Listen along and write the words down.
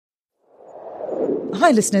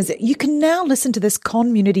Hi listeners, you can now listen to this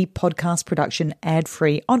community podcast production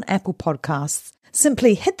ad-free on Apple Podcasts.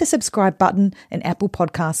 Simply hit the subscribe button in Apple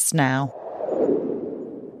Podcasts now.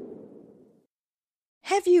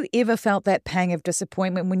 Have you ever felt that pang of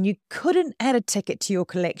disappointment when you couldn't add a ticket to your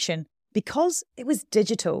collection because it was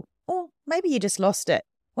digital? Or maybe you just lost it.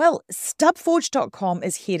 Well, stubforge.com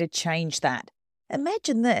is here to change that.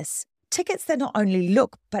 Imagine this, tickets that not only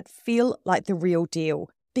look but feel like the real deal,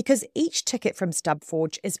 because each ticket from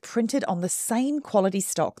Stubforge is printed on the same quality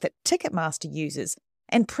stock that Ticketmaster uses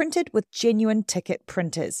and printed with genuine ticket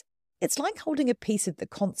printers. It's like holding a piece of the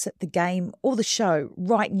concert, the game, or the show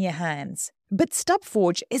right in your hands. But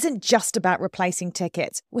Stubforge isn't just about replacing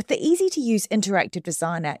tickets. With the easy-to-use interactive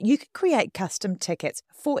designer, you can create custom tickets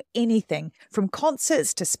for anything, from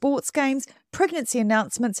concerts to sports games, pregnancy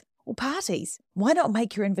announcements, or parties. Why not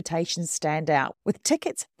make your invitations stand out with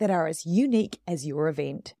tickets that are as unique as your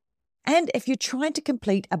event? And if you're trying to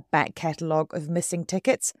complete a back catalogue of missing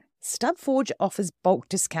tickets, Stubforge offers bulk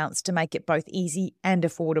discounts to make it both easy and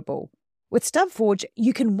affordable. With Stubforge,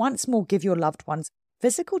 you can once more give your loved ones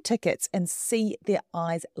physical tickets and see their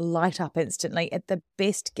eyes light up instantly at the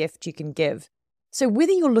best gift you can give. So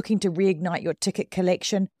whether you're looking to reignite your ticket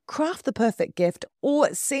collection, craft the perfect gift,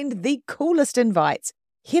 or send the coolest invites,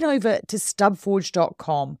 head over to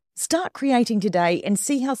stubforge.com. Start creating today and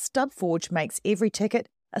see how Stubforge makes every ticket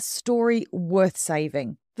a story worth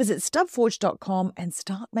saving. Visit stubforge.com and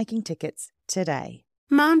start making tickets today.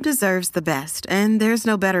 Mom deserves the best, and there's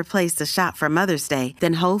no better place to shop for Mother's Day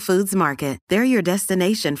than Whole Foods Market. They're your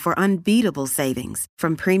destination for unbeatable savings,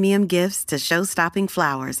 from premium gifts to show-stopping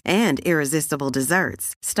flowers and irresistible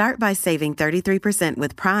desserts. Start by saving 33%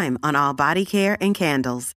 with Prime on all body care and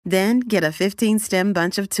candles. Then get a 15-stem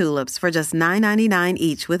bunch of tulips for just $9.99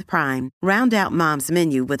 each with Prime. Round out Mom's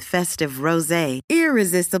menu with festive rosé,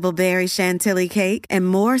 irresistible berry chantilly cake, and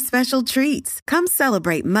more special treats. Come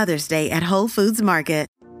celebrate Mother's Day at Whole Foods Market.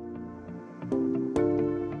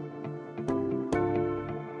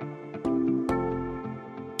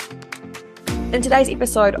 In today's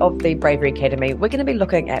episode of the Bravery Academy, we're going to be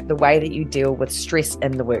looking at the way that you deal with stress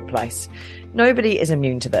in the workplace. Nobody is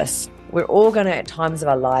immune to this. We're all going to, at times of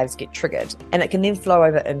our lives, get triggered, and it can then flow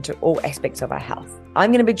over into all aspects of our health.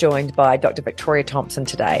 I'm going to be joined by Dr. Victoria Thompson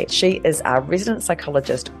today. She is our resident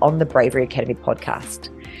psychologist on the Bravery Academy podcast.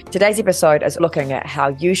 Today's episode is looking at how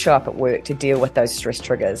you show up at work to deal with those stress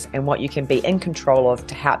triggers and what you can be in control of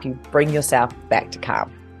to help you bring yourself back to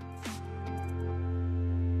calm.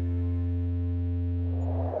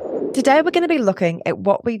 Today, we're going to be looking at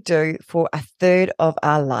what we do for a third of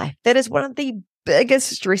our life. That is one of the biggest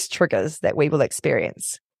stress triggers that we will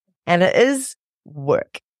experience. And it is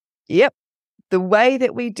work. Yep, the way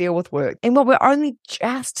that we deal with work. And what we're only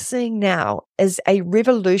just seeing now is a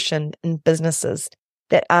revolution in businesses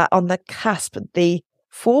that are on the cusp, the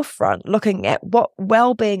forefront, looking at what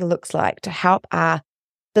well-being looks like to help our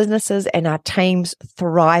businesses and our teams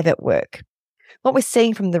thrive at work. What we're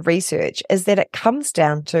seeing from the research is that it comes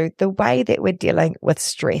down to the way that we're dealing with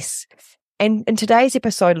stress. And in today's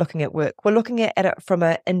episode, looking at work, we're looking at it from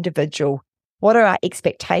an individual. What are our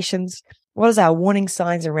expectations? What is our warning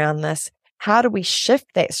signs around this? How do we shift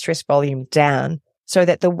that stress volume down so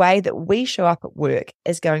that the way that we show up at work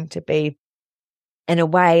is going to be in a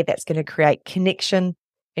way that's going to create connection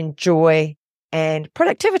and joy and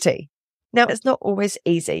productivity? Now, it's not always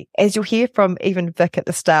easy. As you'll hear from even Vic at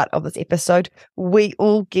the start of this episode, we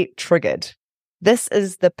all get triggered. This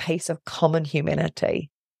is the piece of common humanity.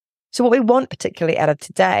 So what we want particularly out of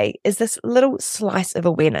today is this little slice of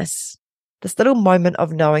awareness, this little moment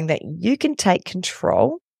of knowing that you can take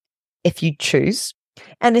control if you choose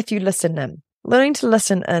and if you listen in. Learning to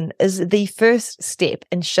listen in is the first step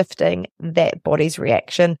in shifting that body's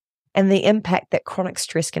reaction and the impact that chronic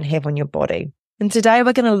stress can have on your body. And today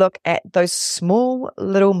we're going to look at those small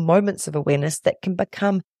little moments of awareness that can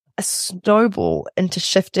become a snowball into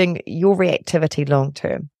shifting your reactivity long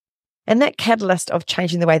term. And that catalyst of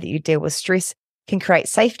changing the way that you deal with stress can create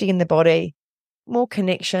safety in the body, more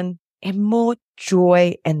connection, and more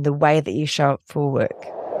joy in the way that you show up for work.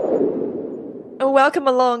 Welcome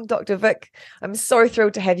along, Dr. Vic. I'm so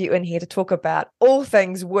thrilled to have you in here to talk about all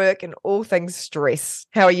things work and all things stress.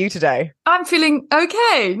 How are you today? I'm feeling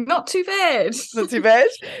okay. Not too bad. Not too bad?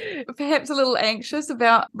 Perhaps a little anxious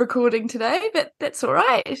about recording today, but that's all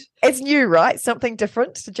right. It's new, right? Something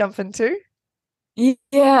different to jump into?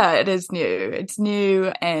 Yeah, it is new. It's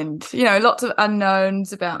new and, lots of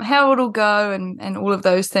unknowns about how it'll go and all of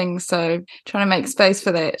those things. So trying to make space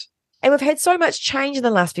for that. And we've had so much change in the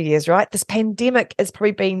last few years, right? This pandemic has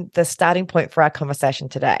probably been the starting point for our conversation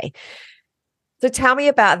today. So tell me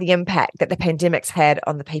about the impact that the pandemic's had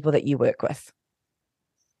on the people that you work with.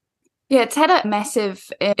 Yeah, it's had a massive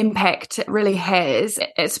impact. It really has.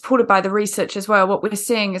 It's supported by the research as well. What we're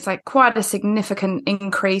seeing is like quite a significant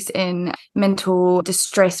increase in mental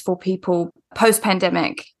distress for people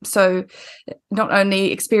post-pandemic. So not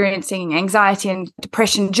only experiencing anxiety and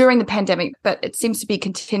depression during the pandemic, but it seems to be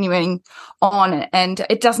continuing on, and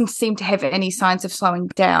it doesn't seem to have any signs of slowing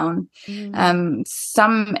down.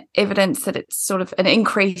 Some evidence that it's sort of an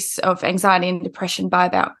increase of anxiety and depression by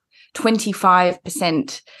about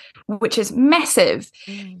 25%, which is massive.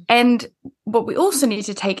 And what we also need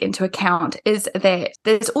to take into account is that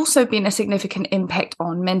there's also been a significant impact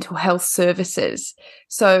on mental health services.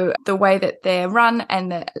 So the way that they're run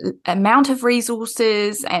and the amount of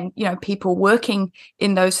resources and, people working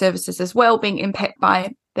in those services as well being impacted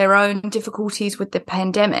by their own difficulties with the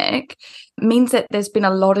pandemic means that there's been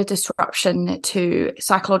a lot of disruption to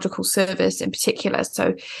psychological service in particular.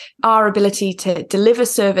 So our ability to deliver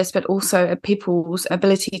service, but also people's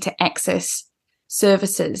ability to access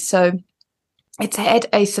services. So it's had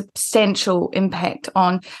a substantial impact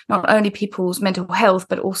on not only people's mental health,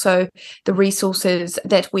 but also the resources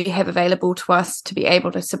that we have available to us to be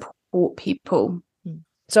able to support people.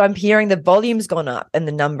 So I'm hearing the volume's gone up in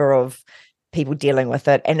the number of people dealing with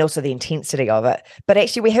it and also the intensity of it. But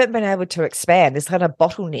actually, we haven't been able to expand. This kind of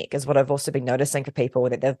bottleneck is what I've also been noticing for people,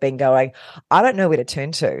 that they've been going, I don't know where to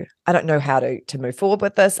turn to. I don't know how to move forward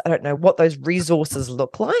with this. I don't know what those resources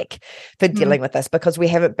look like for dealing with this, because we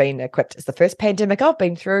haven't been equipped. It's the first pandemic I've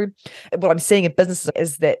been through. What I'm seeing in businesses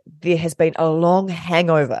is that there has been a long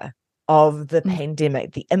hangover of the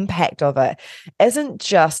pandemic. The impact of it isn't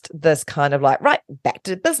just this kind of like, right, back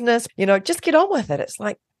to business, just get on with it. It's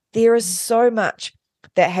like, there is so much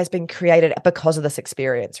that has been created because of this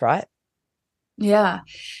experience, right? Yeah,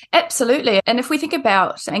 absolutely. And if we think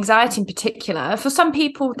about anxiety in particular, for some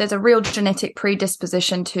people, there's a real genetic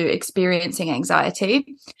predisposition to experiencing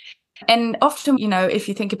anxiety. And often, if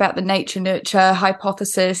you think about the nature-nurture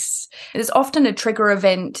hypothesis, there's often a trigger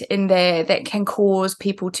event in there that can cause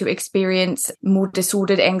people to experience more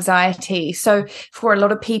disordered anxiety. So for a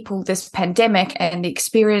lot of people, this pandemic and the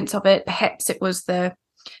experience of it, perhaps it was the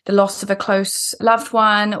loss of a close loved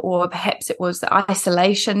one, or perhaps it was the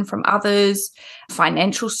isolation from others,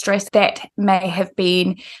 financial stress, that may have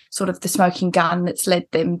been sort of the smoking gun that's led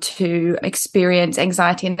them to experience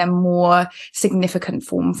anxiety in a more significant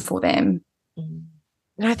form for them. And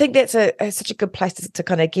I think that's such a good place to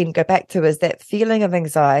kind of, again, go back to, is that feeling of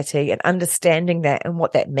anxiety and understanding that and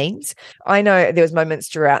what that means. I know there was moments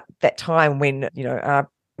throughout that time when,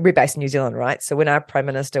 we're based in New Zealand, right? So when our Prime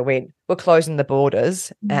Minister went, we're closing the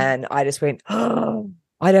borders, and I just went, oh,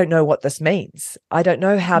 I don't know what this means. I don't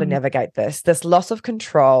know how to navigate this. This loss of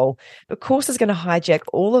control, of course, is going to hijack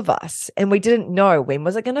all of us. And we didn't know when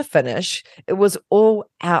was it going to finish. It was all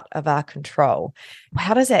out of our control.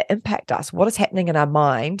 How does that impact us? What is happening in our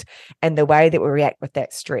mind and the way that we react with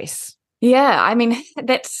that stress? Yeah, I mean,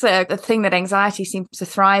 that's the thing that anxiety seems to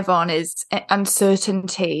thrive on, is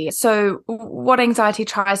uncertainty. So what anxiety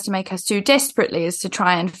tries to make us do desperately is to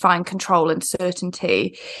try and find control and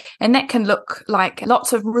certainty. And that can look like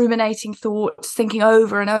lots of ruminating thoughts, thinking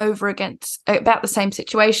over and over again about the same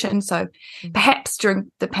situation. So perhaps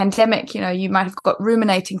during the pandemic, you might have got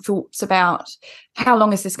ruminating thoughts about, how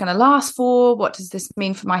long is this going to last for? What does this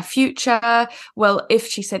mean for my future? Well, if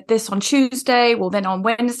she said this on Tuesday, well, then on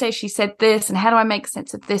Wednesday she said this, and how do I make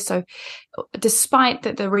sense of this? So despite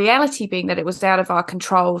the reality being that it was out of our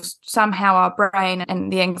control, somehow our brain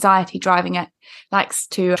and the anxiety driving it likes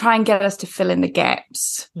to try and get us to fill in the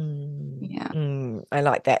gaps. I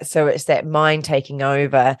like that. So it's that mind taking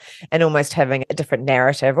over and almost having a different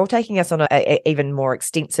narrative, or taking us on a even more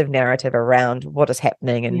extensive narrative around what is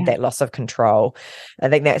happening and that loss of control. I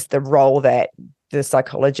think that's the role that the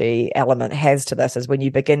psychology element has to this, is when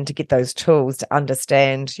you begin to get those tools to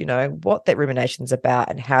understand, what that rumination is about,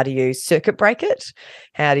 and how do you circuit break it?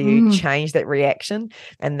 How do you change that reaction?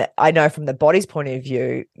 And I know from the body's point of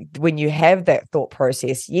view, when you have that thought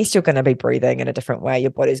process, yes, you're going to be breathing in a different way.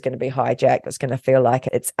 Your body's going to be hijacked. It's going to feel like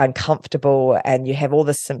it's uncomfortable, and you have all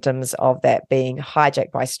the symptoms of that being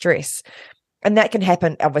hijacked by stress. And that can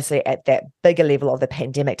happen, obviously, at that bigger level of the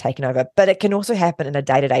pandemic taking over, but it can also happen in a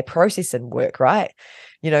day-to-day process in work, right?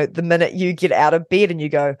 The minute you get out of bed and you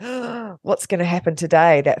go, oh, what's going to happen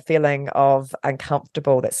today? That feeling of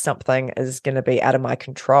uncomfortable, that something is going to be out of my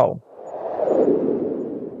control.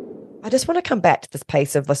 I just want to come back to this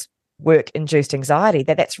piece of this work-induced anxiety,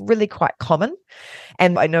 that's really quite common.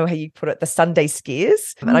 And I know how you put it, the Sunday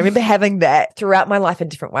scares. And I remember having that throughout my life in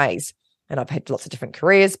different ways. and I've had lots of different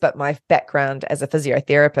careers, but my background as a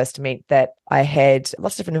physiotherapist meant that I had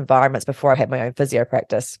lots of different environments before I had my own physio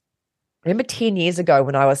practice. I remember 10 years ago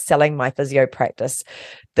when I was selling my physio practice,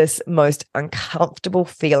 this most uncomfortable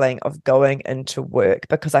feeling of going into work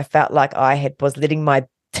because I felt like was letting my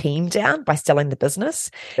team down by selling the business.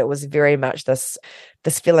 It was very much this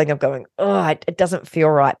feeling of going, it doesn't feel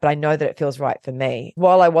right, but I know that it feels right for me.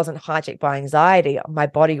 While I wasn't hijacked by anxiety, my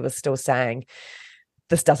body was still saying,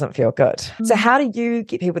 this doesn't feel good. So how do you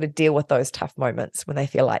get people to deal with those tough moments when they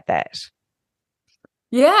feel like that?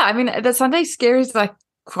 Yeah, I mean, the Sunday scare is like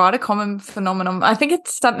quite a common phenomenon. I think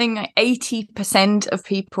it's something like 80% of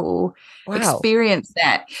people experience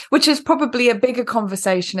that, which is probably a bigger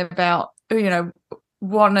conversation about,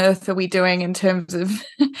 what on earth are we doing in terms of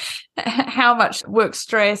how much work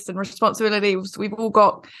stress and responsibilities we've all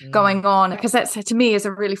got going on, because that, to me, is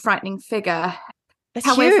a really frightening figure.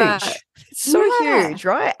 It's huge. It's so huge,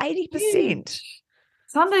 right? 80%. Huge.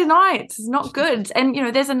 Sunday nights is not good. And,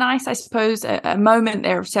 there's a nice, I suppose, a moment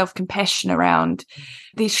there of self-compassion around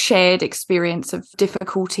this shared experience of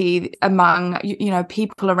difficulty among,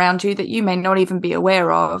 people around you that you may not even be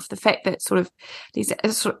aware of. The fact that these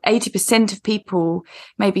 80% of people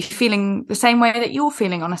may be feeling the same way that you're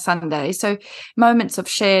feeling on a Sunday. So moments of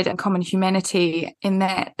shared and common humanity in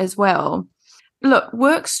that as well. Look,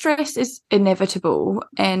 work stress is inevitable,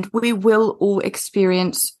 and we will all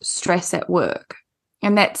experience stress at work.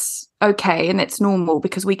 And that's okay, and that's normal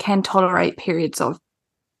because we can tolerate periods of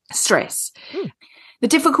stress. The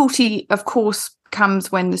difficulty, of course,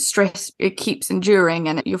 comes when the stress it keeps enduring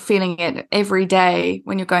and you're feeling it every day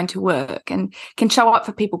when you're going to work, and can show up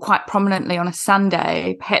for people quite prominently on a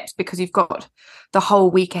Sunday, perhaps because you've got the whole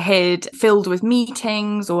week ahead filled with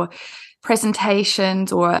meetings or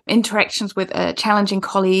presentations or interactions with a challenging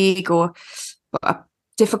colleague or a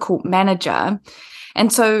difficult manager.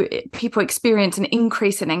 And so people experience an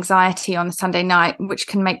increase in anxiety on the Sunday night, which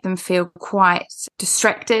can make them feel quite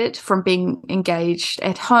distracted from being engaged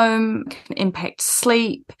at home, can impact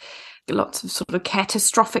sleep. Lots of sort of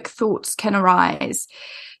catastrophic thoughts can arise.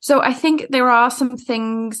 So I think there are some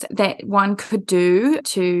things that one could do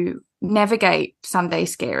to navigate Sunday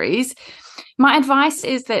scaries. My advice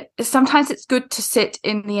is that sometimes it's good to sit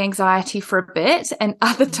in the anxiety for a bit, and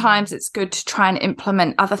other times it's good to try and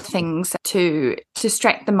implement other things to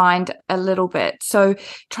distract the mind a little bit. So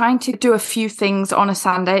trying to do a few things on a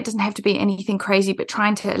Sunday, it doesn't have to be anything crazy, but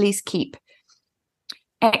trying to at least keep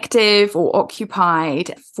active or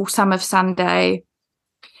occupied for some of Sunday.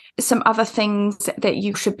 Some other things that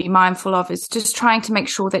you should be mindful of is just trying to make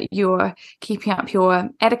sure that you're keeping up your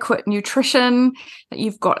adequate nutrition, that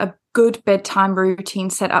you've got a good bedtime routine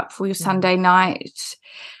set up for your Sunday night.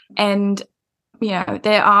 And,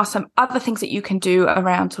 there are some other things that you can do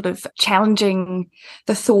around sort of challenging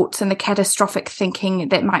the thoughts and the catastrophic thinking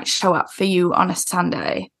that might show up for you on a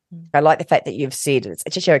Sunday. I like the fact that you've said it's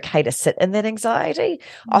actually okay to sit in that anxiety.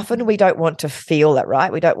 Often we don't want to feel it,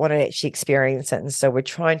 right? We don't want to actually experience it. And so we're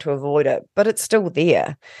trying to avoid it, but it's still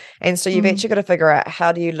there. And so you've actually got to figure out,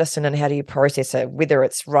 how do you listen and how do you process it, whether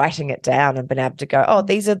it's writing it down and being able to go,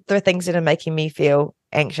 these are the things that are making me feel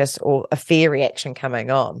anxious or a fear reaction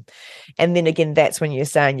coming on. And then again, that's when you're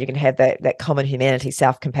saying you can have that common humanity,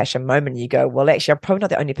 self-compassion moment. You go, well, actually, I'm probably not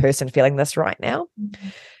the only person feeling this right now.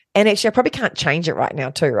 And actually, I probably can't change it right now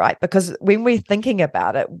too, right? Because when we're thinking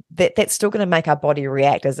about it, that's still going to make our body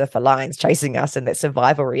react as if a lion's chasing us and that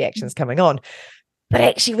survival reaction's coming on. But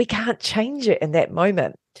actually, we can't change it in that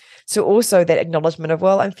moment. So also that acknowledgement of,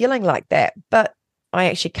 well, I'm feeling like that, but I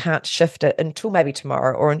actually can't shift it until maybe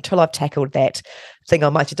tomorrow or until I've tackled that thing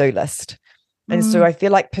on my to-do list. And so I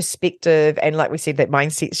feel like perspective and, like we said, that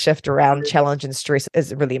mindset shift around challenge and stress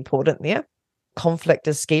is really important there. Conflict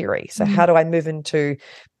is scary. So how do I move into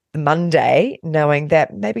Monday knowing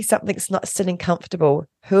that maybe something's not sitting comfortable?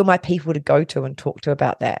 Who are my people to go to and talk to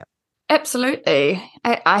about that? Absolutely.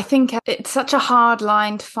 I think it's such a hard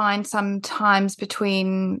line to find sometimes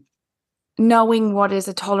between knowing what is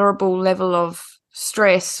a tolerable level of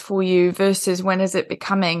stress for you versus when is it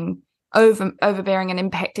becoming overbearing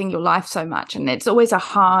and impacting your life so much. And it's always a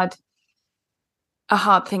hard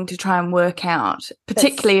thing to try and work out,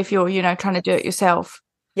 particularly if you're, trying to do it yourself.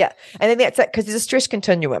 Yeah. And then that's it, because there's a stress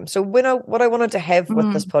continuum. So what I wanted to have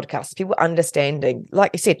with this podcast is people understanding,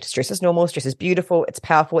 like you said, stress is normal, stress is beautiful, it's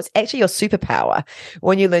powerful. It's actually your superpower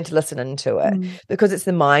when you learn to listen into it, because it's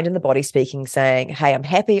the mind and the body speaking, saying, hey, I'm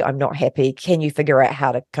happy, I'm not happy. Can you figure out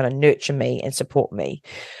how to kind of nurture me and support me?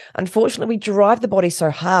 Unfortunately, we drive the body so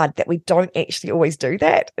hard that we don't actually always do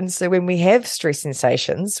that. And so when we have stress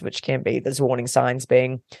sensations, which can be, there's warning signs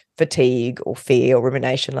being fatigue or fear or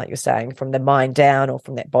rumination, like you're saying, from the mind down or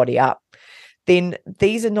from that body up, then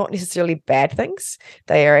these are not necessarily bad things.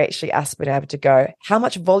 They are actually us being able to go, how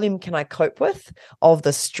much volume can I cope with of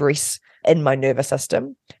the stress in my nervous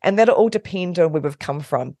system? And that'll all depend on where we've come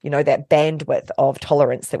from, that bandwidth of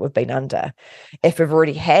tolerance that we've been under. If we've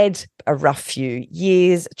already had a rough few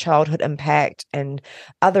years, childhood impact, and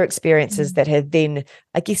other experiences that have then,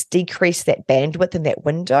 I guess, decreased that bandwidth in that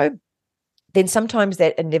window, then sometimes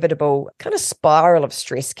that inevitable kind of spiral of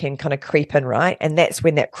stress can kind of creep in, right? And that's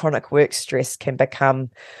when that chronic work stress can become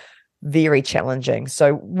very challenging.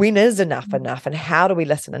 So when is enough, and how do we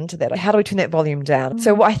listen into that? How do we turn that volume down?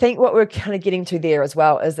 So I think what we're kind of getting to there as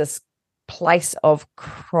well is this place of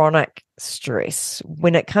chronic stress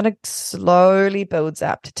when it kind of slowly builds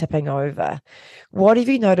up to tipping over. What have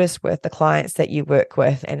you noticed with the clients that you work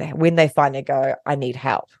with, and when they finally go, I need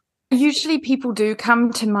help? Usually people do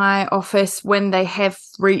come to my office when they have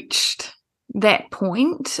reached that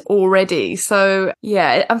point already. So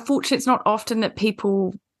yeah, unfortunately, it's not often that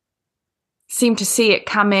people seem to see it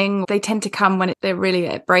coming. They tend to come when they're really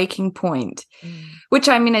at breaking point, which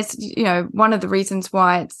I mean is, one of the reasons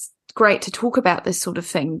why it's great to talk about this sort of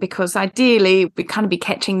thing, because ideally we kind of be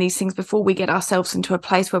catching these things before we get ourselves into a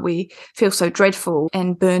place where we feel so dreadful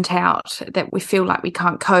and burnt out that we feel like we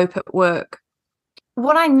can't cope at work.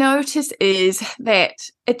 What I notice is that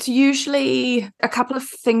it's usually a couple of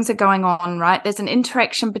things are going on, right? There's an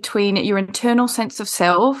interaction between your internal sense of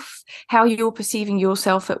self, how you're perceiving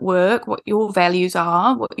yourself at work, what your values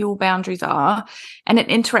are, what your boundaries are, and an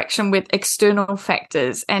interaction with external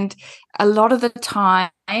factors. And a lot of the time,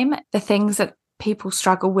 the things that people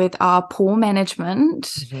struggle with are poor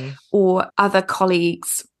management or other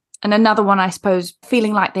colleagues. And another one, I suppose,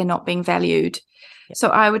 feeling like they're not being valued. So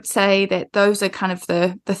I would say that those are kind of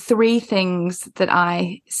the three things that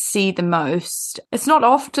I see the most. It's not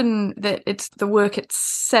often that it's the work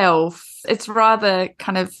itself. It's rather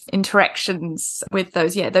kind of interactions with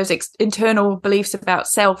those internal beliefs about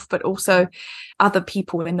self, but also other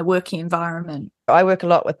people in the working environment. I work a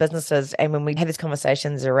lot with businesses, and when we have these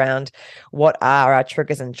conversations around what are our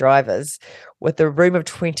triggers and drivers, with a room of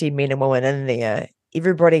 20 men and women in there,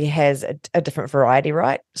 everybody has a different variety,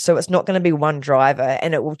 right? So it's not going to be one driver,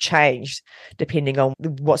 and it will change depending on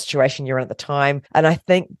what situation you're in at the time. And I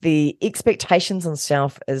think the expectations on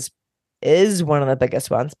self is one of the biggest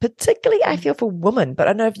ones, particularly I feel for women. But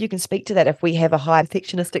I don't know if you can speak to that, if we have a high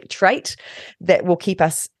perfectionistic trait that will keep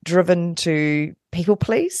us driven to people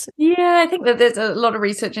please. Yeah, I think that there's a lot of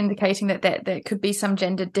research indicating that there could be some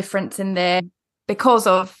gender difference in there, because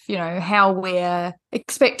of, how we're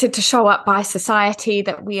expected to show up by society,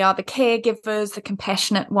 that we are the caregivers, the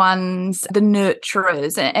compassionate ones, the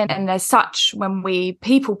nurturers. And as such, when we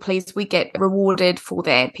people please, we get rewarded for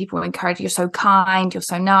that. People encourage, you're so kind, you're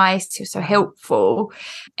so nice, you're so helpful.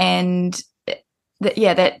 And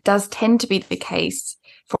that does tend to be the case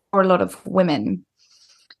for a lot of women.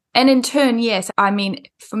 And in turn, yes, I mean,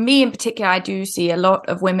 for me in particular, I do see a lot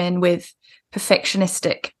of women with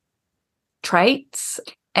perfectionistic traits,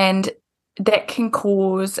 and that can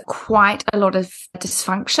cause quite a lot of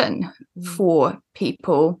dysfunction for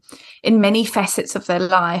people in many facets of their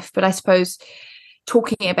life. But I suppose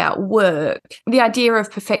talking about work, the idea of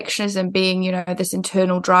perfectionism being, this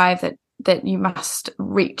internal drive that you must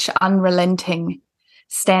reach unrelenting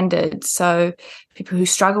standards. So people who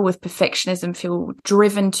struggle with perfectionism feel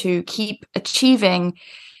driven to keep achieving,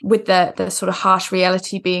 with the sort of harsh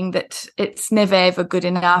reality being that it's never ever good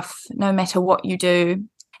enough, no matter what you do.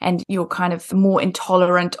 And you're kind of more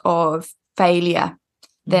intolerant of failure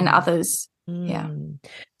than others. Yeah.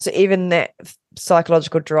 So even that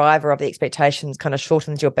psychological driver of the expectations kind of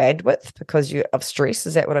shortens your bandwidth because of stress.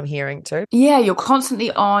 Is that what I'm hearing too? Yeah, you're constantly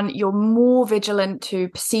on. You're more vigilant to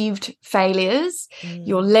perceived failures.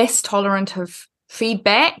 You're less tolerant of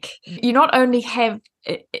feedback. You not only have,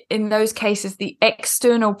 in those cases, the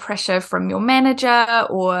external pressure from your manager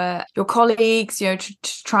or your colleagues, to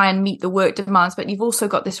try and meet the work demands, but you've also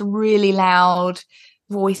got this really loud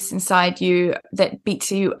voice inside you that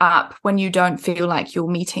beats you up when you don't feel like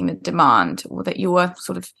you're meeting the demand, or that you're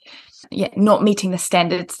sort of not meeting the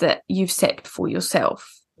standards that you've set for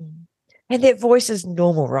yourself. And that voice is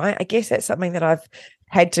normal, right? I guess that's something that I've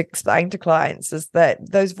had to explain to clients, is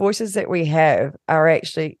that those voices that we have are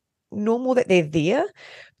actually normal, that they're there.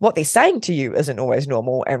 What they're saying to you isn't always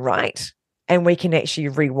normal and right, and we can actually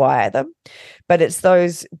rewire them. But it's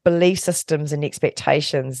those belief systems and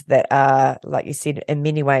expectations that are, like you said, in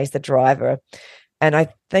many ways the driver. And I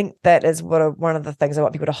think that is one of the things I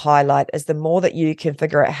want people to highlight is the more that you can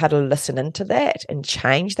figure out how to listen into that and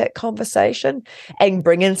change that conversation and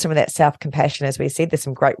bring in some of that self-compassion. As we said, there's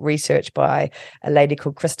some great research by a lady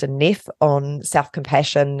called Kristen Neff on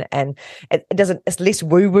self-compassion, and it's less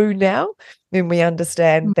woo-woo now when we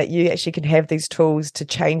understand that you actually can have these tools to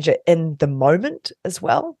change it in the moment as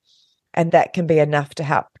well. And that can be enough to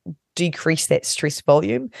help decrease that stress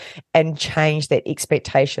volume and change that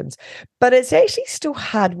expectations. But it's actually still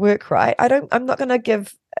hard work, right? I'm not going to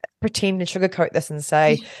pretend and sugarcoat this and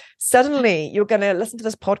say, suddenly you're going to listen to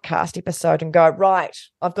this podcast episode and go, right,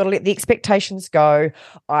 I've got to let the expectations go.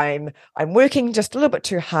 I'm working just a little bit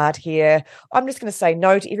too hard here. I'm just going to say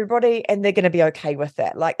no to everybody and they're going to be okay with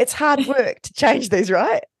that. Like, it's hard work to change these,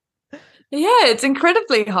 right? Yeah, it's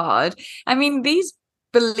incredibly hard. I mean, these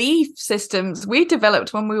belief systems we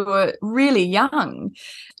developed when we were really young.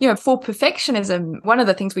 For perfectionism, one of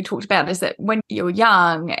the things we talked about is that when you're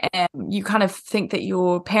young, you kind of think that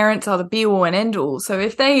your parents are the be all and end all. So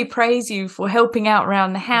if they praise you for helping out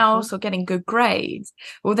around the house or getting good grades,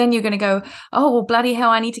 well, then you're going to go, oh, well, bloody hell,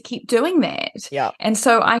 I need to keep doing that. Yeah. And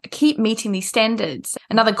so I keep meeting these standards.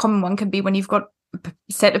 Another common one can be when you've got a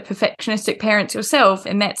set of perfectionistic parents yourself,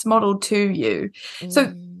 and that's modeled to you.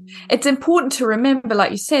 So it's important to remember,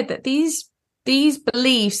 like you said, that these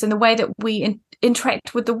beliefs and the way that we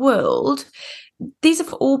interact with the world, these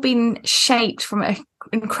have all been shaped from an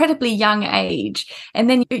incredibly young age. And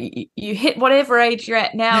then you hit whatever age you're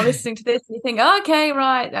at now listening to this, and you think, oh, okay,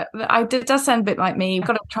 right, it does sound a bit like me. We've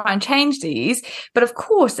got to try and change these. But of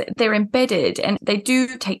course, they're embedded and they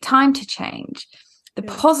do take time to change. The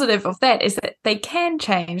positive of that is that they can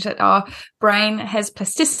change, that our brain has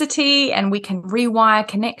plasticity and we can rewire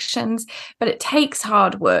connections, but it takes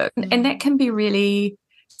hard work. And that can be really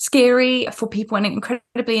scary for people and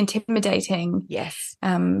incredibly intimidating. Yes.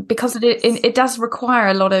 Because it does require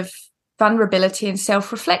a lot of vulnerability and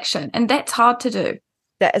self-reflection, and that's hard to do.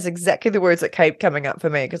 That is exactly the words that keep coming up for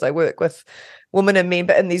me, because I work with women and men,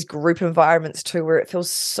 but in these group environments too, where it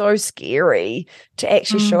feels so scary to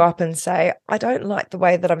actually show up and say, I don't like the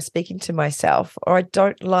way that I'm speaking to myself, or I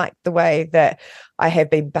don't like the way that I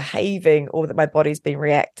have been behaving or that my body's been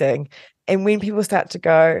reacting. And when people start to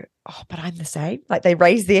go, oh, but I'm the same, like they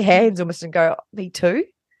raise their hands almost and go, me too.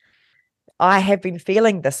 I have been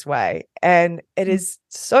feeling this way, and it is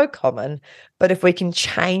so common. But if we can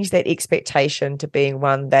change that expectation to being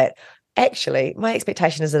one that actually my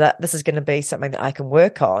expectation is that this is going to be something that I can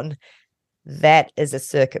work on, that is a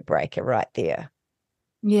circuit breaker right there.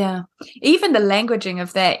 Yeah. Even the languaging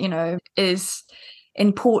of that, is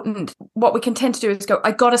important. What we can tend to do is go,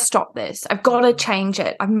 I got to stop this. I've got to change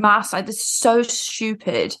it. I must. This is so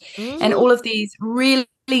stupid. And all of these really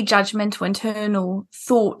judgmental internal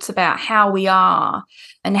thoughts about how we are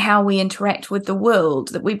and how we interact with the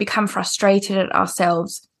world, that we become frustrated at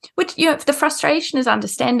ourselves, which, the frustration is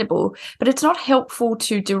understandable, but it's not helpful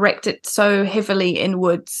to direct it so heavily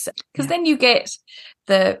inwards, because then you get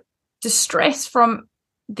the distress from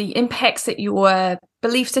the impacts that your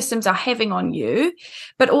belief systems are having on you,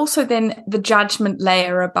 but also then the judgment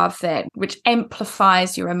layer above that, which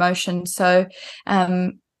amplifies your emotions. So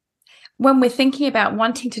when we're thinking about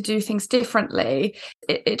wanting to do things differently,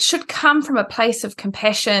 it should come from a place of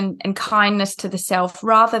compassion and kindness to the self,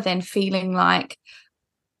 rather than feeling like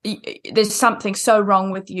there's something so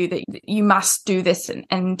wrong with you that you must do this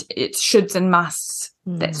and it's shoulds and musts,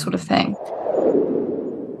 that sort of thing.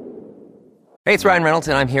 Hey, it's Ryan Reynolds,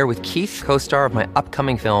 and I'm here with Keith, co-star of my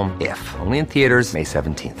upcoming film, If, only in theaters May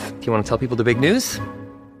 17th. Do you want to tell people the big news?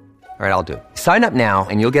 All right, I'll do it. Sign up now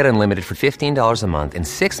and you'll get unlimited for $15 a month and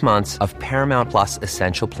 6 months of Paramount Plus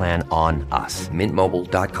Essential Plan on us.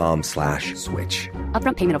 MintMobile.com/switch.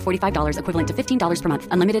 Upfront payment of $45 equivalent to $15 per month.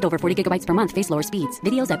 Unlimited over 40 gigabytes per month. Face lower speeds.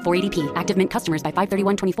 Videos at 480p. Active Mint customers by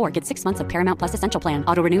 531.24 get 6 months of Paramount Plus Essential Plan.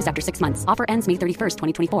 Auto renews after 6 months. Offer ends May 31st,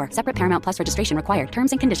 2024. Separate Paramount Plus registration required.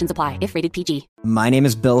 Terms and conditions apply if rated PG. My name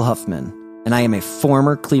is Bill Huffman, and I am a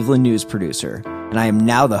former Cleveland news producer, and I am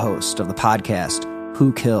now the host of the podcast,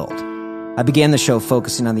 Who Killed? I began the show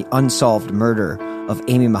focusing on the unsolved murder of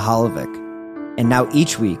Amy Mihaljevic, and now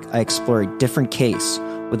each week I explore a different case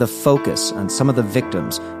with a focus on some of the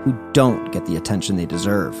victims who don't get the attention they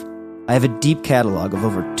deserve. I have a deep catalog of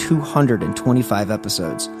over 225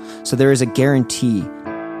 episodes, so there is a guarantee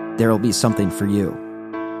there will be something for you.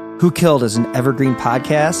 Who Killed is an evergreen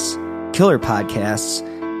podcasts, killer podcasts,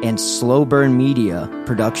 and slow burn media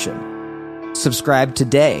production. Subscribe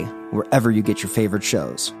today wherever you get your favorite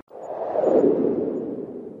shows.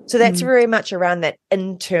 So that's very much around that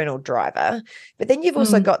internal driver. But then you've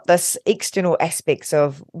also got this external aspects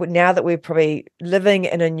of now that we're probably living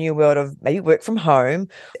in a new world of maybe work from home.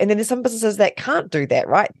 And then there's some businesses that can't do that,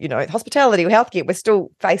 right? You know, hospitality or healthcare, we're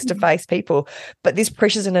still face-to-face people, but there's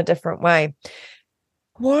pressures in a different way.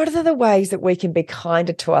 What are the ways that we can be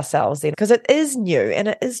kinder to ourselves then? Because it is new and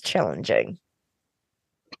it is challenging.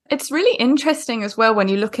 It's really interesting as well when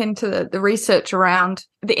you look into the research around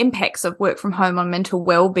the impacts of work from home on mental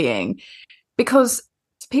well-being, because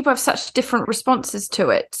people have such different responses to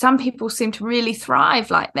it. Some people seem to really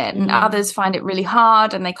thrive like that, and others find it really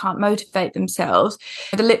hard and they can't motivate themselves.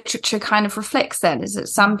 The literature kind of reflects that, is that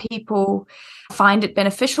some people find it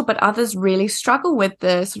beneficial, but others really struggle with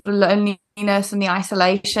the sort of loneliness and the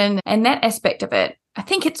isolation and that aspect of it. I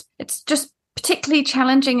think it's just particularly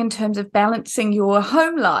challenging in terms of balancing your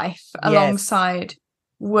home life alongside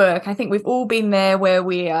work. I think we've all been there where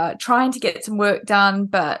we are trying to get some work done,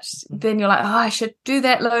 but then you're like, oh, I should do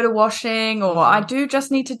that load of washing, or I do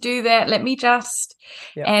just need to do that. Let me just.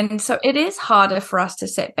 And so it is harder for us to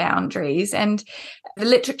set boundaries. And the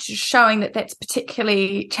literature is showing that that's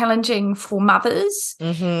particularly challenging for mothers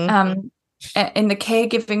in the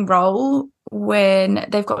caregiving role, when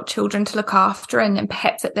they've got children to look after, and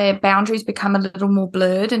perhaps that their boundaries become a little more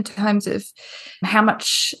blurred in terms of how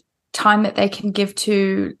much time that they can give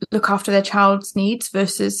to look after their child's needs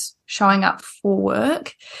versus showing up for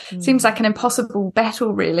work. Seems like an impossible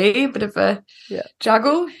battle, really, a bit of a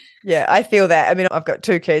juggle. Yeah, I feel that. I mean, I've got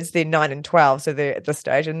two kids, they're 9 and 12, so they're at this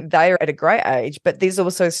stage and they're at a great age, but there's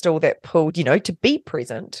also still that pull, you know, to be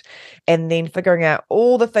present, and then figuring out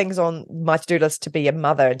all the things on my to-do list to be a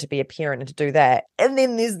mother and to be a parent and to do that. And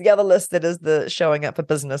then there's the other list that is the showing up for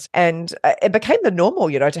business. And it became the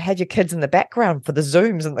normal, you know, to have your kids in the background for the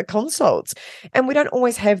Zooms and the consults. And we don't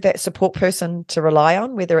always have that support person to rely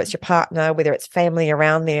on, whether it's your partner, whether it's family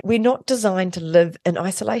around there. We're not designed to live in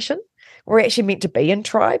isolation. We're actually meant to be in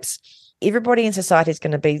tribes. Everybody in society is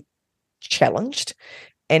going to be challenged.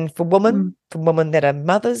 And for women that are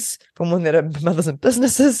mothers, for women that are mothers in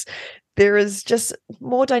businesses, there is just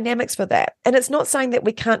more dynamics for that. And it's not saying that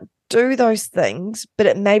we can't do those things, but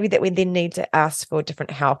it may be that we then need to ask for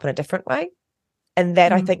different help in a different way. And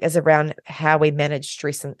that I think is around how we manage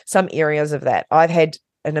stress in some areas of that. I've had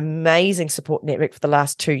an amazing support network for the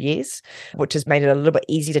last 2 years, which has made it a little bit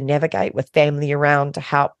easier to navigate with family around to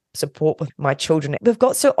help support with my children. We've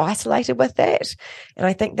got so isolated with that. And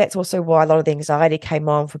I think that's also why a lot of the anxiety came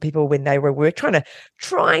on for people when they were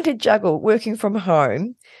trying to juggle working from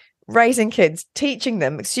home, raising kids, teaching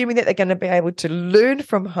them, assuming that they're going to be able to learn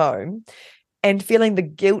from home, and feeling the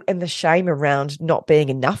guilt and the shame around not being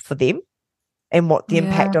enough for them and what the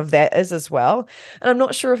impact of that is as well. And I'm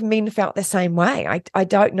not sure if men felt the same way. I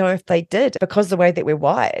don't know if they did, because the way that we're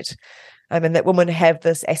wired. And that women have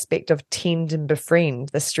this aspect of tend and befriend.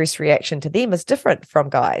 The stress reaction to them is different from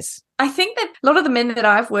guys. I think that a lot of the men that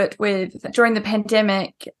I've worked with during the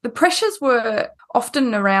pandemic, the pressures were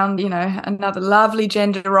often around, you know, another lovely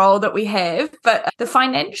gender role that we have, but the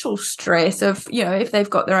financial stress of, you know, if they've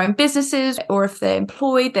got their own businesses or if they're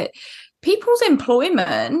employed, that people's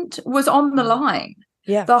employment was on the line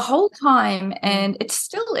the whole time, and it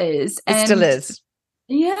still is. It still is.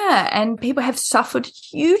 Yeah, and people have suffered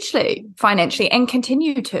hugely financially and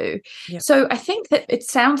continue to. Yep. So I think that it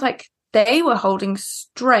sounds like they were holding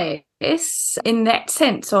stress in that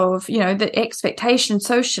sense of, you know, the expectation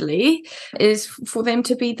socially is for them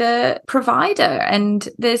to be the provider, and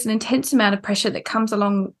there's an intense amount of pressure that comes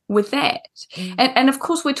along with that. And of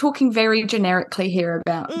course, we're talking very generically here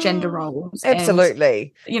about gender roles.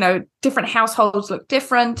 Absolutely. And, you know, different households look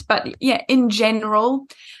different, but yeah, in general,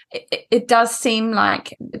 it does seem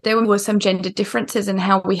like there were some gender differences in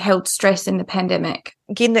how we held stress in the pandemic.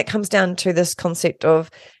 Again, that comes down to this concept of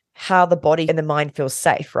how the body and the mind feels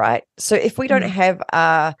safe, right? So if we don't have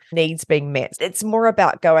our needs being met, it's more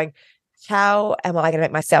about going, how am I going to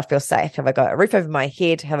make myself feel safe? Have I got a roof over my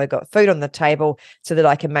head? Have I got food on the table so that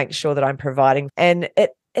I can make sure that I'm providing? And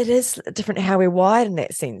it is different how we're wired in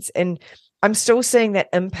that sense. And I'm still seeing that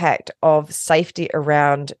impact of safety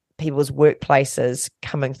around people's workplaces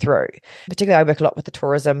coming through. Particularly, I work a lot with the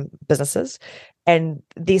tourism businesses, and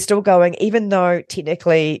they're still going, even though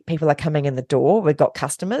technically people are coming in the door, we've got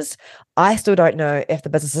customers, I still don't know if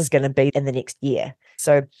the business is going to be in the next year.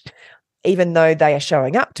 So even though they are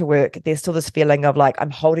showing up to work, there's still this feeling of like,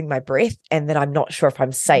 I'm holding my breath and that I'm not sure if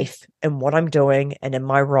I'm safe in what I'm doing and in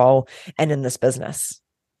my role and in this business.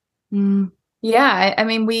 Yeah, I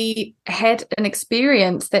mean, we had an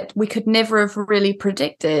experience that we could never have really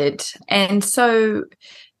predicted. And so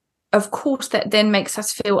of course, that then makes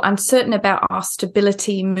us feel uncertain about our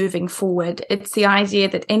stability moving forward. It's the idea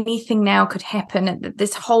that anything now could happen, and that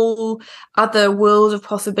this whole other world of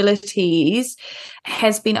possibilities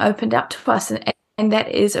has been opened up to us. And that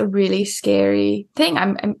is a really scary thing.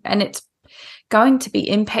 And it's going to be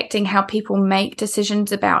impacting how people make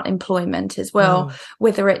decisions about employment as well,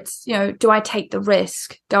 whether it's, do I take the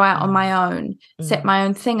risk, go out on my own, set my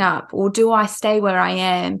own thing up, or do I stay where I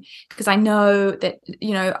am because I know that,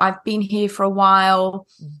 I've been here for a while,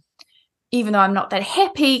 even though I'm not that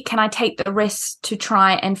happy, can I take the risk to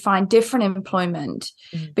try and find different employment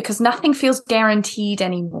because nothing feels guaranteed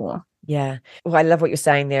anymore. Yeah. Well, I love what you're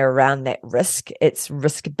saying there around that risk. It's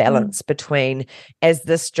risk balance between, is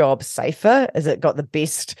this job safer? Is it got the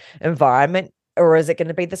best environment? Or is it going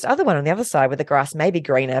to be this other one on the other side where the grass may be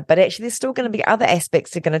greener, but actually there's still going to be other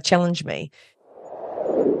aspects that are going to challenge me?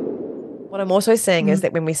 What I'm also seeing is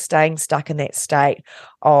that when we're staying stuck in that state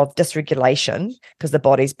of dysregulation, because the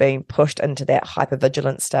body's being pushed into that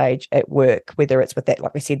hypervigilant stage at work, whether it's with that,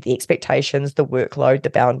 like we said, the expectations, the workload, the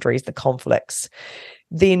boundaries, the conflicts,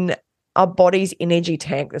 then our body's energy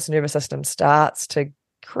tank, this nervous system, starts to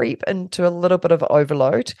creep into a little bit of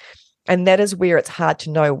overload. And that is where it's hard to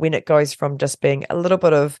know when it goes from just being a little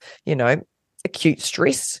bit of, acute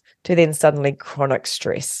stress to then suddenly chronic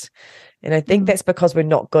stress. And I think that's because we're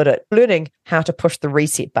not good at learning how to push the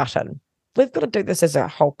reset button. We've got to do this as a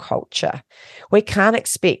whole culture. We can't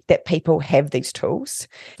expect that people have these tools.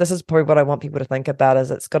 This is probably what I want people to think about,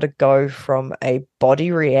 is it's got to go from a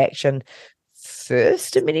body reaction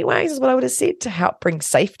first, in many ways, is what I would have said, to help bring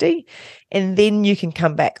safety. And then you can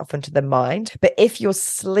come back off into the mind. But if your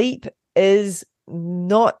sleep is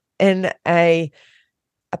not in a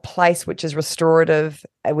place which is restorative,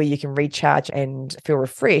 where you can recharge and feel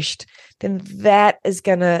refreshed, then that is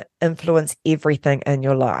going to influence everything in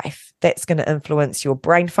your life. That's going to influence your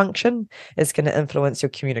brain function. It's going to influence your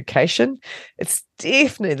communication. It's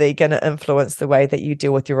definitely going to influence the way that you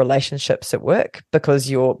deal with your relationships at work, because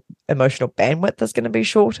your emotional bandwidth is going to be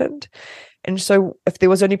shortened. And so if there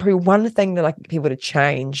was only probably one thing that I get people to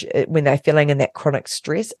change when they're feeling in that chronic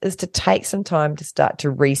stress, is to take some time to start to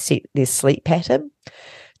reset their sleep pattern,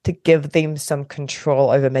 to give them some control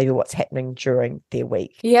over maybe what's happening during their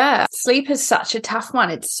week. Yeah, sleep is such a tough one.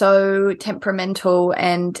 It's so temperamental,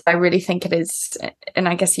 and I really think it is, and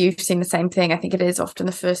I guess you've seen the same thing, I think it is often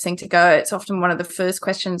the first thing to go. It's often one of the first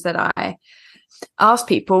questions that I ask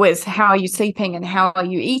people is, how are you sleeping and how are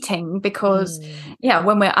you eating? Because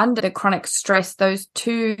when we're under the chronic stress, those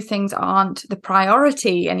two things aren't the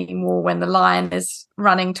priority anymore when the lion is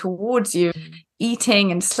running towards you.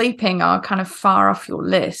 Eating and sleeping are kind of far off your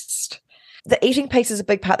list. The eating piece is a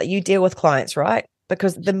big part that you deal with clients, right?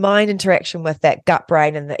 Because the mind interaction with that gut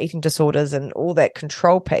brain and the eating disorders and all that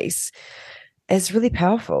control piece is really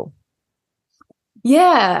powerful.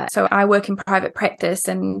 Yeah. So I work in private practice,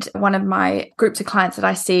 and one of my groups of clients that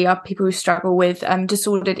I see are people who struggle with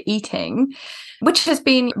disordered eating, which has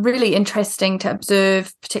been really interesting to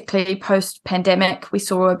observe, particularly post-pandemic. We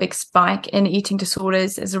saw a big spike in eating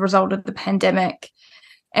disorders as a result of the pandemic.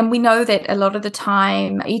 And we know that a lot of the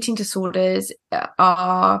time, eating disorders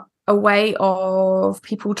are a way of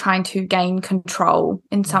people trying to gain control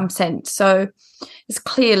in some sense. So there's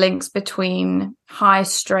clear links between high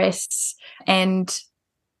stress and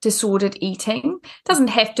disordered eating. It doesn't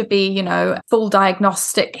have to be, full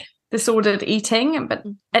diagnostic disordered eating, but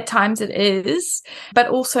at times it is. But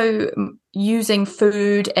also using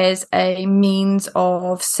food as a means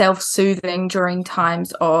of self-soothing during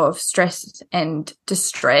times of stress and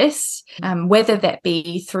distress, whether that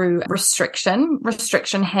be through restriction.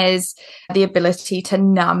 Restriction has the ability to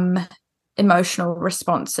numb emotional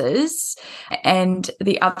responses, and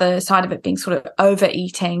the other side of it being sort of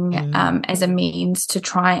overeating as a means to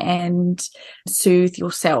try and soothe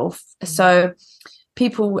yourself. So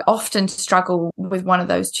people often struggle with one of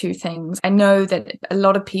those two things. I know that a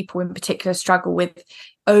lot of people in particular struggle with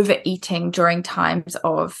overeating during times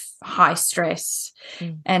of high stress.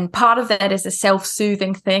 And part of that is a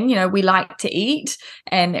self-soothing thing. We like to eat,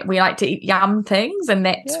 and we like to eat yum things, and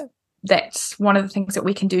that's one of the things that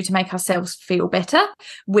we can do to make ourselves feel better,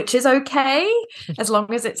 which is okay, as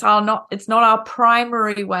long as it's not our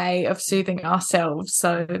primary way of soothing ourselves.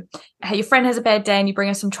 So, hey, your friend has a bad day and you bring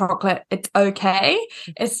her some chocolate, it's okay.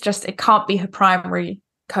 It's just, it can't be her primary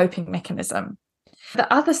coping mechanism.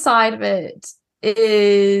 The other side of it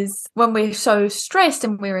is when we're so stressed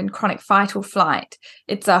and we're in chronic fight or flight,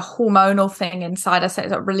 it's a hormonal thing inside us.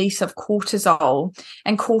 It's a release of cortisol,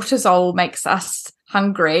 and cortisol makes us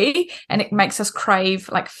hungry, and it makes us crave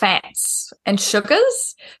like fats and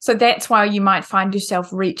sugars. So that's why you might find yourself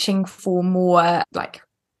reaching for more like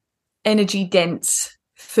energy dense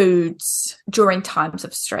foods during times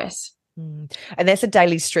of stress. And that's a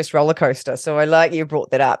daily stress roller coaster. So I like you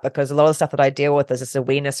brought that up, because a lot of the stuff that I deal with is this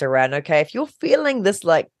awareness around, okay, if you're feeling this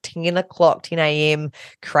like 10 a.m.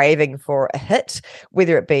 craving for a hit,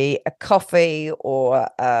 whether it be a coffee or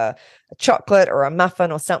a chocolate or a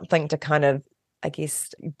muffin or something to kind of, I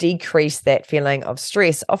guess, decrease that feeling of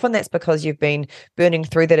stress. Often that's because you've been burning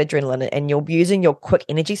through that adrenaline and you're using your quick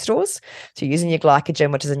energy stores. So you're using your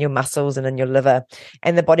glycogen, which is in your muscles and in your liver.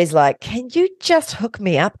 And the body's like, can you just hook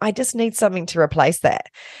me up? I just need something to replace that.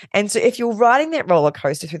 And so if you're riding that roller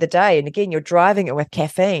coaster through the day, and again, you're driving it with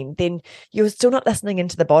caffeine, then you're still not listening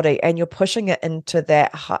into the body and you're pushing it into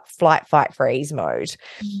that flight, fight, freeze mode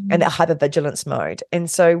and that hypervigilance mode. And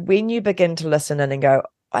so when you begin to listen in and go,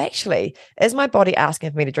 actually, is my body asking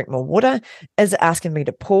for me to drink more water? Is it asking me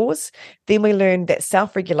to pause? Then we learn that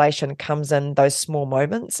self-regulation comes in those small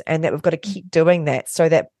moments, and that we've got to keep doing that so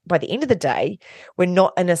that by the end of the day, we're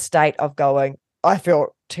not in a state of going, I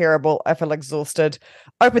feel terrible, I feel exhausted,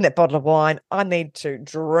 open that bottle of wine, I need to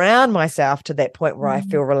drown myself to that point where I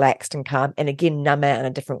feel relaxed and calm, and again, numb out in a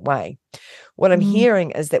different way. What I'm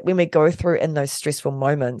hearing is that when we go through in those stressful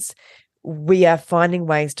moments, we are finding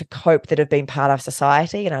ways to cope that have been part of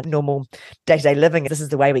society and our normal day-to-day living. This is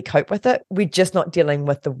the way we cope with it. We're just not dealing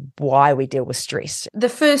with the why we deal with stress. The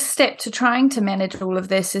first step to trying to manage all of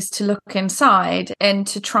this is to look inside and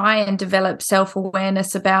to try and develop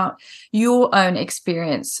self-awareness about your own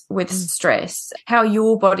experience with stress, how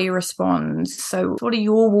your body responds. So what are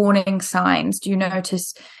your warning signs? Do you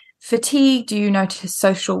notice fatigue? Do you notice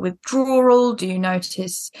social withdrawal? Do you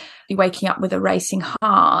notice you waking up with a racing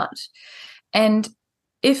heart? And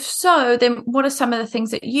if so, then what are some of the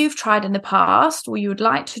things that you've tried in the past or you would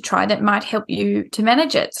like to try that might help you to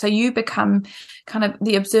manage it? So you become kind of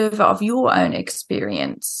the observer of your own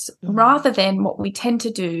experience rather than what we tend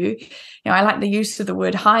to do. I like the use of the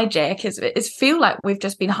word hijack is feel like we've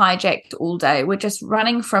just been hijacked all day. We're just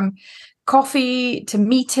running from coffee to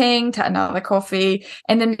meeting to another coffee.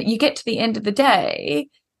 And then you get to the end of the day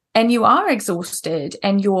and you are exhausted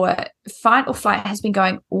and your fight or flight has been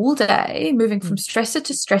going all day, moving from stressor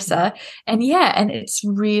to stressor. And it's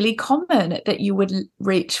really common that you would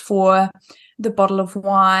reach for the bottle of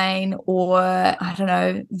wine or, I don't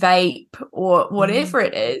know, vape or whatever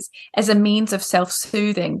it is as a means of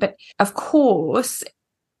self-soothing. But of course,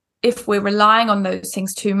 if we're relying on those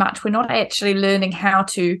things too much, we're not actually learning how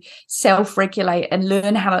to self-regulate and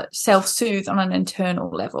learn how to self-soothe on an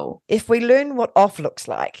internal level. If we learn what off looks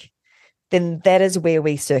like, then that is where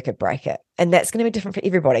we circuit break it. And that's going to be different for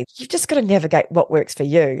everybody. You've just got to navigate what works for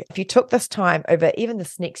you. If you took this time over even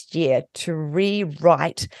this next year to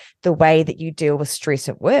rewrite the way that you deal with stress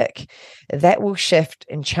at work, that will shift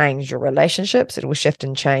and change your relationships. It will shift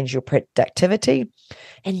and change your productivity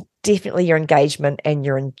and definitely your engagement and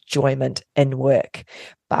your enjoyment in work.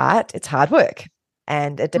 But it's hard work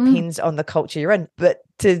and it depends on the culture you're in. But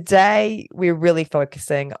today we're really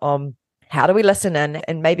focusing on how do we listen in,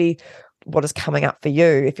 and maybe what is coming up for you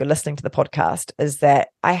if you're listening to the podcast is that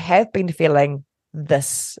I have been feeling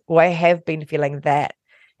this or I have been feeling that,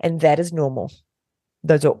 and that is normal.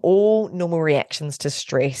 Those are all normal reactions to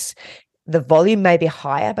stress. The volume may be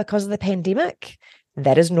higher because of the pandemic.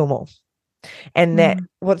 That is normal. And that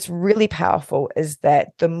what's really powerful is that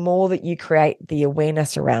the more that you create the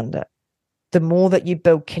awareness around it, the more that you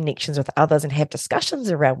build connections with others and have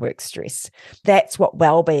discussions around work stress. That's what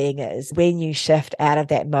well-being is, when you shift out of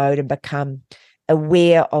that mode and become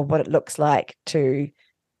aware of what it looks like to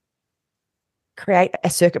create a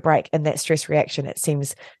circuit break in that stress reaction. It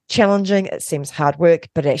seems challenging, it seems hard work,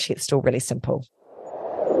 but actually it's still really simple.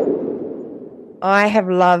 I have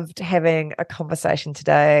loved having a conversation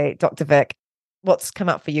today, Dr. Vic. What's come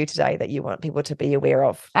up for you today that you want people to be aware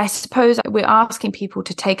of? I suppose we're asking people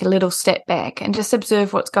to take a little step back and just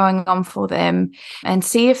observe what's going on for them and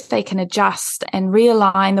see if they can adjust and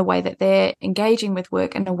realign the way that they're engaging with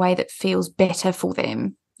work in a way that feels better for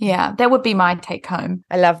them. Yeah, that would be my take home.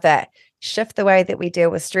 I love that. Shift the way that we deal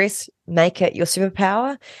with stress, make it your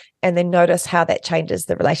superpower, and then notice how that changes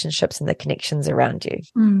the relationships and the connections around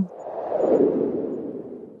you.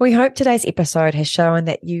 We hope today's episode has shown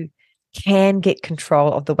that you can get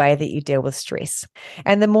control of the way that you deal with stress.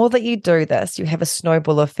 And the more that you do this, you have a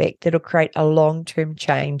snowball effect that'll create a long-term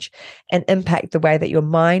change and impact the way that your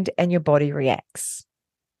mind and your body reacts.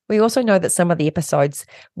 We also know that some of the episodes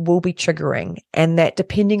will be triggering, and that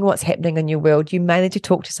depending on what's happening in your world, you may need to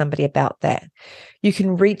talk to somebody about that. You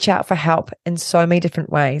can reach out for help in so many different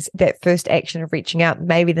ways. That first action of reaching out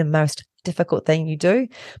may be the most difficult thing you do,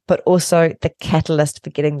 but also the catalyst for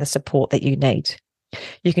getting the support that you need.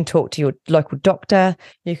 You can talk to your local doctor.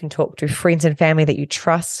 You can talk to friends and family that you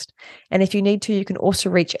trust. And if you need to, you can also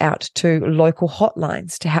reach out to local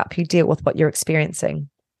hotlines to help you deal with what you're experiencing.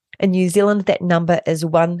 In New Zealand, that number is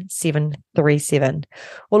 1737.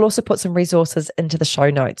 We'll also put some resources into the show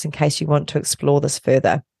notes in case you want to explore this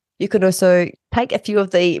further. You can also take a few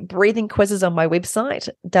of the breathing quizzes on my website,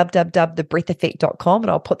 www.thebreatheffect.com,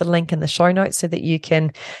 and I'll put the link in the show notes so that you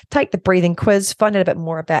can take the breathing quiz, find out a bit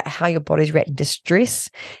more about how your body's reacting to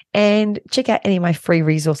stress, and check out any of my free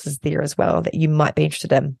resources there as well that you might be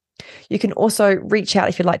interested in. You can also reach out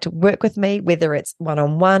if you'd like to work with me, whether it's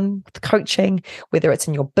one-on-one coaching, whether it's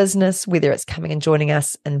in your business, whether it's coming and joining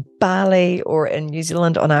us in Bali or in New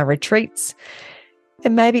Zealand on our retreats.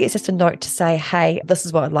 And maybe it's just a note to say, hey, this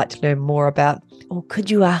is what I'd like to learn more about. Or could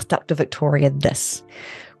you ask Dr. Victoria this?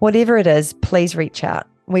 Whatever it is, please reach out.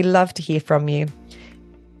 We love to hear from you.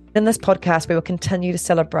 In this podcast, we will continue to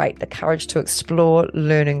celebrate the courage to explore,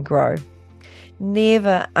 learn, and grow.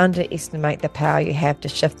 Never underestimate the power you have to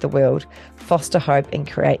shift the world, foster hope, and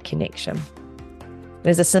create connection.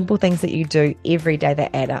 There's the simple things that you do every day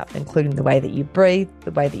that add up, including the way that you breathe,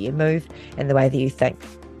 the way that you move, and the way that you think.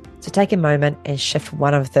 So take a moment and shift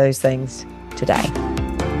one of those things today.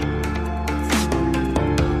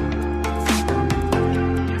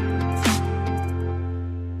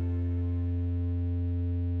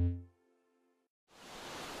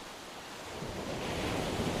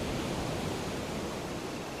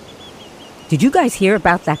 Did you guys hear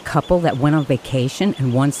about that couple that went on vacation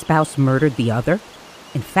and one spouse murdered the other?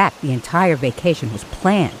 In fact, the entire vacation was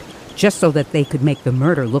planned just so that they could make the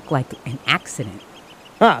murder look like an accident.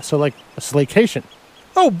 Ah, so like a slaycation.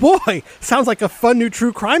 Oh boy, sounds like a fun new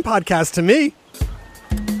true crime podcast to me.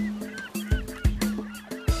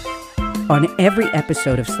 On every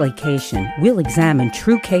episode of Slaycation, we'll examine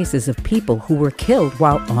true cases of people who were killed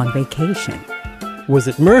while on vacation. Was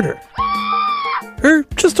it murder? Or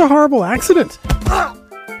just a horrible accident?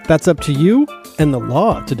 That's up to you and the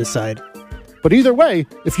law to decide. But either way,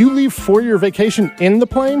 if you leave for your vacation in the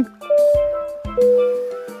plane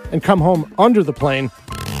and come home under the plane,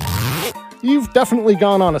 you've definitely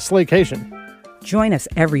gone on a slaycation. Join us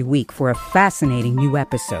every week for a fascinating new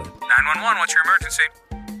episode. 911, what's your emergency?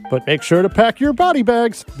 But make sure to pack your body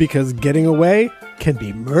bags, because getting away can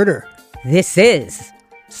be murder. This is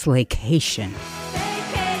Slaycation.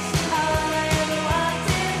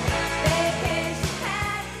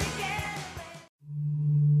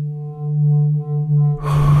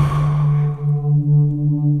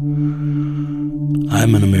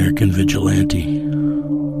 I'm an American vigilante.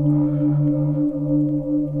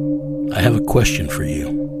 I have a question for you.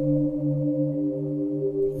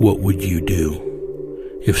 What would you do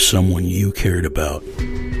if someone you cared about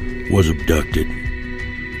was abducted,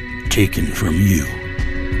 taken from you?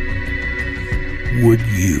 Would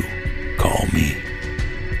you call me?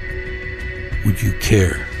 Would you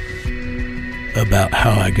care about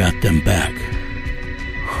how I got them back?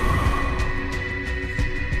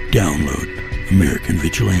 Download American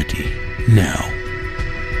Vigilante now.